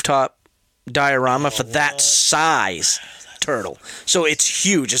rooftop diorama for that size turtle. So it's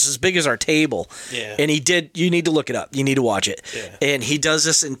huge. It's as big as our table. Yeah. And you need to look it up. You need to watch it. Yeah. And he does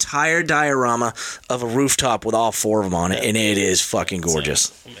this entire diorama of a rooftop with all 4 of them on it, and it is fucking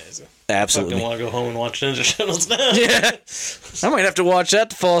gorgeous. Amazing. Absolutely. I want to go home and watch Ninja Turtles now. Yeah. I might have to watch that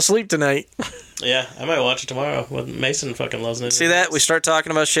to fall asleep tonight. Yeah, I might watch it tomorrow. Mason fucking loves Ninja See that? Turtles. We start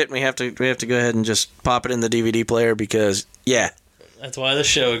talking about shit, and we have to go ahead and just pop it in the DVD player because, yeah. That's why the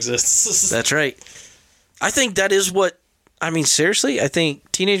show exists. That's right. I think that is what, I mean, seriously, I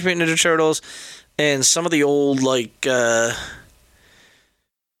think Teenage Mutant Ninja Turtles and some of the old, like,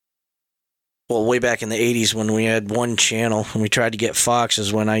 way back in the 80s when we had one channel and we tried to get Fox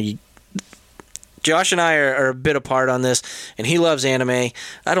is when Josh and I are a bit apart on this, and he loves anime.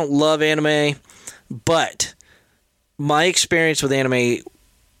 I don't love anime, but my experience with anime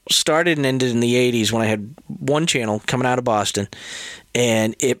started and ended in the 80s when I had one channel coming out of Boston,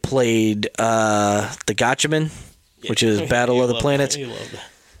 and it played the Gatchaman, which is Battle of the Planets. You love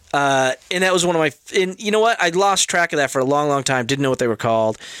that. And that was one of my... And you know what? I lost track of that for a long, long time. Didn't know what they were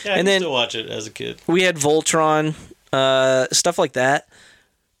called. Yeah, and I then used to watch it as a kid. we had Voltron, stuff like that.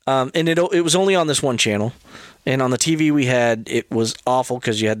 And it was only on this one channel. And on the TV we had, it was awful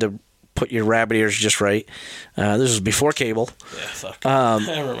because you had to put your rabbit ears just right. This was before cable. Yeah, fuck.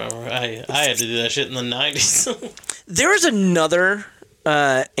 I remember. I had to do that shit in the 90s. There is another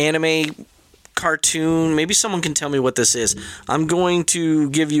anime cartoon. Maybe someone can tell me what this is. I'm going to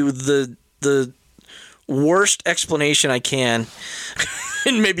give you the worst explanation I can,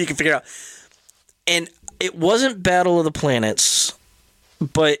 and maybe you can figure it out. And it wasn't Battle of the Planets,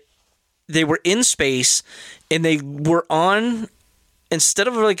 but they were in space, and they were on, instead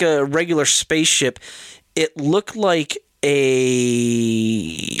of like a regular spaceship, it looked like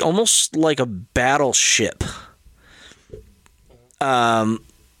almost like a battleship.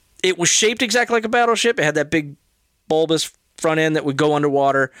 It was shaped exactly like a battleship. It had that big bulbous front end that would go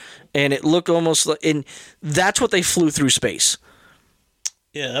underwater, and it looked almost like, and that's what they flew through space.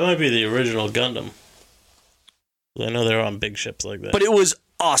 Yeah, that might be the original Gundam. I know they're on big ships like that. But it was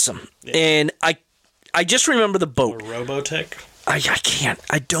awesome. Yeah. And I just remember the boat. Or Robotech? I can't.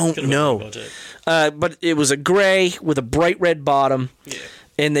 I don't know. But it was a gray with a bright red bottom. Yeah.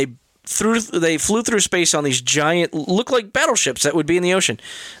 And they flew through space on these giant, look like battleships that would be in the ocean.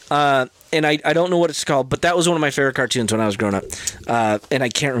 And I don't know what it's called, but that was one of my favorite cartoons when I was growing up. And I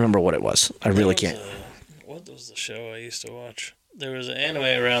can't remember what it was. I really can't. What was the show I used to watch? There was an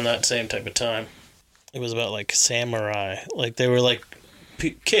anime around that same type of time. It was about like samurai. Like they were like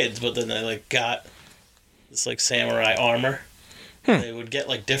kids, but then they like got this like samurai armor. They would get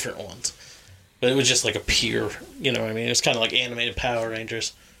like different ones. But it was just like a pure, you know what I mean? It was kind of like animated Power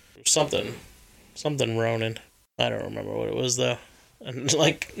Rangers. Something Ronin. I don't remember what it was though. And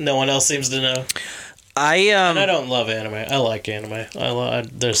like no one else seems to know. And I don't love anime. I like anime.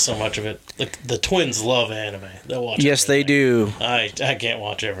 There's so much of it. Like the twins love anime. They'll watch. Yes, everything. they do. I can't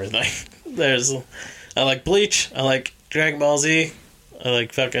watch everything. I like Bleach. I like Dragon Ball Z. I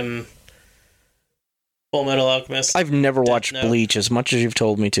like fucking Full Metal Alchemist. I've never watched Bleach as much as you've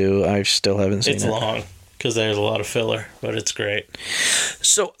told me to. I still haven't seen it. It's long because there's a lot of filler, but it's great.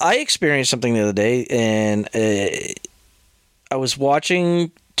 So I experienced something the other day, and I was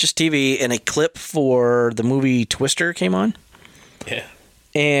watching just TV, and a clip for the movie Twister came on. Yeah.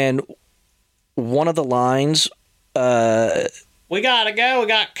 And one of the lines... we gotta go, we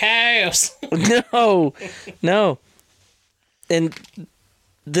got chaos. No. And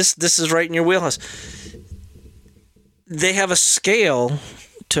this is right in your wheelhouse. They have a scale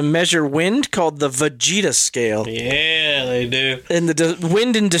to measure wind called the Vegeta scale. Yeah, they do. And the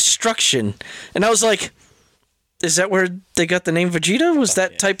wind and destruction. And I was like, is that where they got the name Vegeta? Was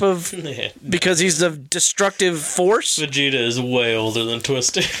that type of... Because he's the destructive force? Vegeta is way older than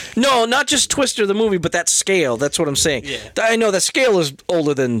Twister. No, not just Twister the movie, but that scale. That's what I'm saying. Yeah. I know that scale is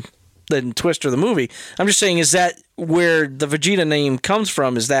older than Twister the movie. I'm just saying, is that where the Vegeta name comes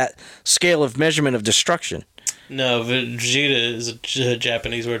from? Is that scale of measurement of destruction? No, Vegeta is a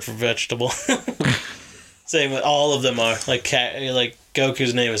Japanese word for vegetable. Same with all of them are. Like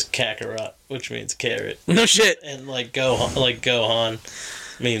Goku's name is Kakarot, which means carrot. No shit. And like Gohan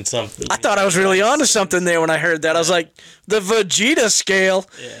means something. I thought I was really onto something there when I heard that. I was like, the Vegeta scale.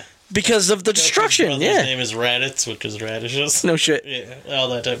 Yeah. Because of the destruction. His name is Raditz, which is radishes. No shit. Yeah, all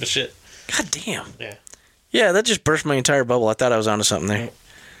that type of shit. God damn. Yeah. Yeah, that just burst my entire bubble. I thought I was onto something there.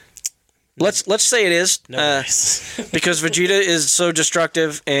 Let's say it is. No because Vegeta is so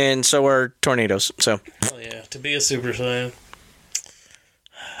destructive, and so are tornadoes. So. Oh yeah, to be a Super Saiyan.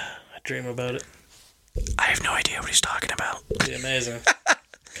 dream about it. I have no idea what he's talking about. It'd be amazing.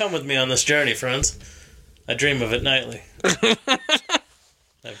 Come with me on this journey, friends. I dream of it nightly.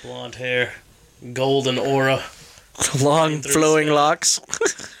 That blonde hair, golden aura. Long flowing locks.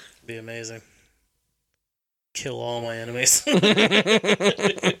 It'd be amazing. Kill all my enemies.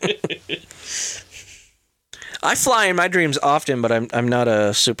 I fly in my dreams often, but I'm not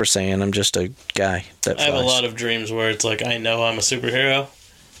a Super Saiyan. I'm just a guy that flies. I have a lot of dreams where it's like I know I'm a superhero,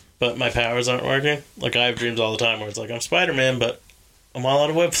 but my powers aren't working. Like I have dreams all the time where it's like I'm Spider-Man, but I'm all out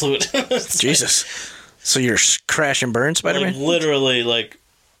of web fluid. Jesus. So you're Crash and Burn Spider-Man? Like, literally, like,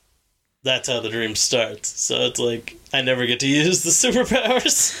 that's how the dream starts. So it's like, I never get to use the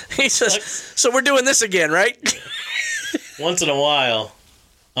superpowers. He says, so we're doing this again, right? Once in a while,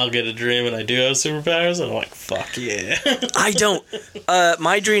 I'll get a dream and I do have superpowers, and I'm like, fuck yeah. I don't.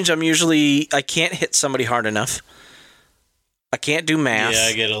 My dreams, I can't hit somebody hard enough. I can't do math. Yeah,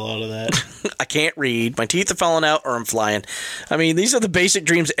 I get a lot of that. I can't read. My teeth are falling out or I'm flying. I mean, these are the basic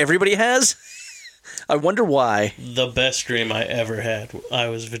dreams everybody has. I wonder why. The best dream I ever had, I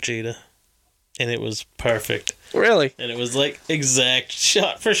was Vegeta. And it was perfect. Really? And it was like exact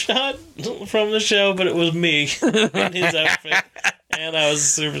shot for shot from the show, but it was me in his outfit. And I was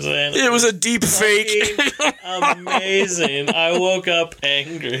Super Saiyan. It was a deep fake. Amazing. I woke up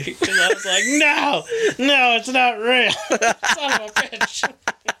angry. Because I was like, no, it's not real. Son of a bitch.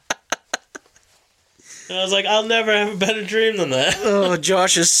 And I was like, I'll never have a better dream than that. Oh,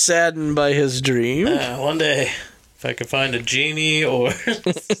 Josh is saddened by his dream. One day, if I could find a genie or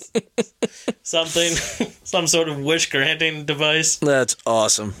something, some sort of wish-granting device. That's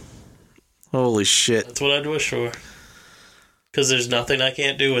awesome. Holy shit. That's what I'd wish for. Because there's nothing I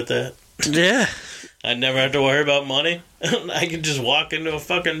can't do with that. Yeah. I'd never have to worry about money. I could just walk into a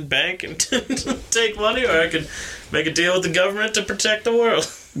fucking bank and take money, or I could make a deal with the government to protect the world.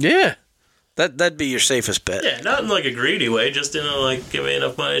 Yeah. That'd be your safest bet. Yeah, not in like a greedy way, just in a like give me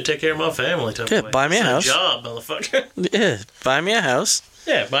enough money to take care of my family type of way. Buy me a house. Job, motherfucker. Yeah, buy me a house.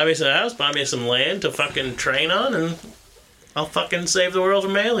 Yeah, buy me some house, buy me some land to fucking train on, and I'll fucking save the world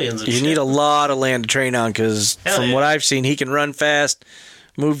from aliens and You shit. need a lot of land to train on, because from what I've seen, he can run fast,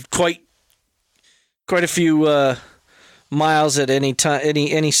 move quite a few miles at any time,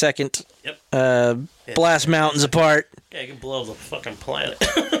 any second. Yep. Blast mountains apart. Yeah, you can blow the fucking planet.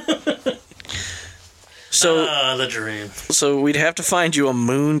 So the dream. So we'd have to find you a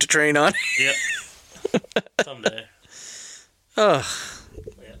moon to train on. Yep. Someday. Ugh.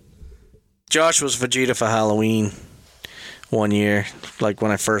 Josh was Vegeta for Halloween one year, like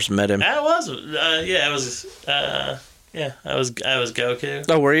when I first met him. I was. I was Goku.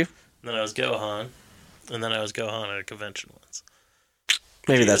 Oh, were you? And then I was Gohan. And then I was Gohan at a convention once.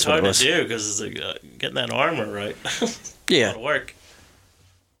 Maybe that's what it was. It's hard to do because it's like, getting that armor right. Yeah. A lot of work.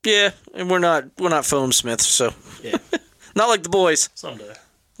 Yeah, and we're not foam smiths, so yeah. Not like the boys. Someday.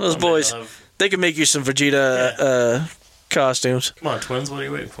 Those boys, they can make you some Vegeta costumes. Come on, twins, what are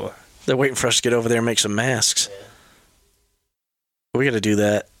you waiting for? They're waiting for us to get over there and make some masks. Yeah. We got to do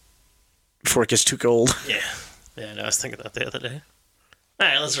that before it gets too cold. Yeah. Yeah, I was thinking that the other day. All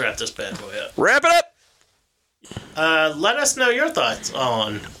right, let's wrap this bad boy up. Wrap it up! Let us know your thoughts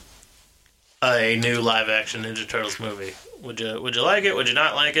on a new live-action Ninja Turtles movie. Would you like it? Would you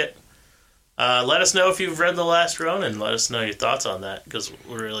not like it? Let us know if you've read The Last Ronin. Let us know your thoughts on that, because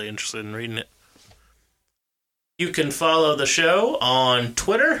we're really interested in reading it. You can follow the show on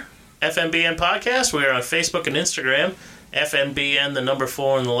Twitter, FMBN Podcast. We are on Facebook and Instagram, FMBN, the number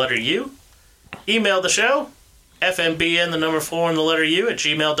 4 and the letter U. Email the show, FMBN, the number 4 and the letter U at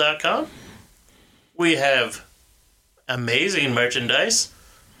gmail.com. We have amazing merchandise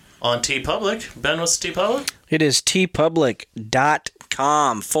on TeePublic. Ben, what's TeePublic? It is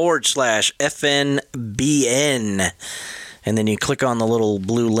teepublic.com/FNBN. And then you click on the little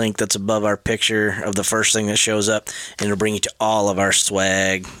blue link that's above our picture of the first thing that shows up, and it'll bring you to all of our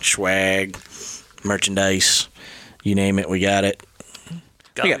swag, merchandise. You name it, we got it.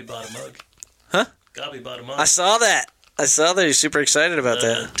 Gobby bought a mug. Huh? Gobby bought a mug. I saw that. He's super excited about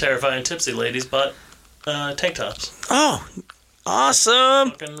that. Terrifying Tipsy ladies bought tank tops. Oh, awesome.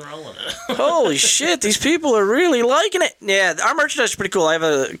 Fucking rolling it. Holy shit, these people are really liking it. Yeah, our merchandise is pretty cool. I have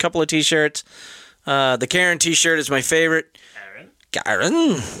a couple of t-shirts. The Karen t-shirt is my favorite.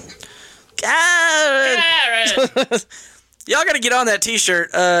 Karen. Y'all got to get on that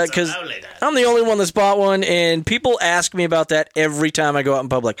t-shirt because I'm the only one that's bought one, and people ask me about that every time I go out in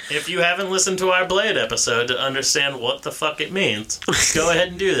public. If you haven't listened to our Blade episode to understand what the fuck it means, go ahead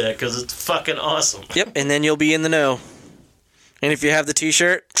and do that, because it's fucking awesome. Yep, and then you'll be in the know. And if you have the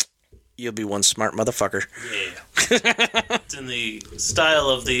t-shirt, You'll be one smart motherfucker. Yeah. It's in the style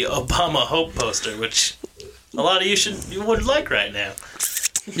of the Obama Hope poster, which a lot of you would like right now.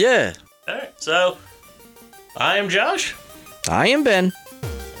 Yeah. All right, so I am Josh. I am Ben.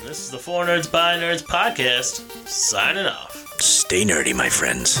 And this is the 4 Nerds by Nerds podcast, signing off. Stay nerdy, my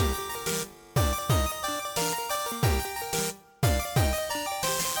friends.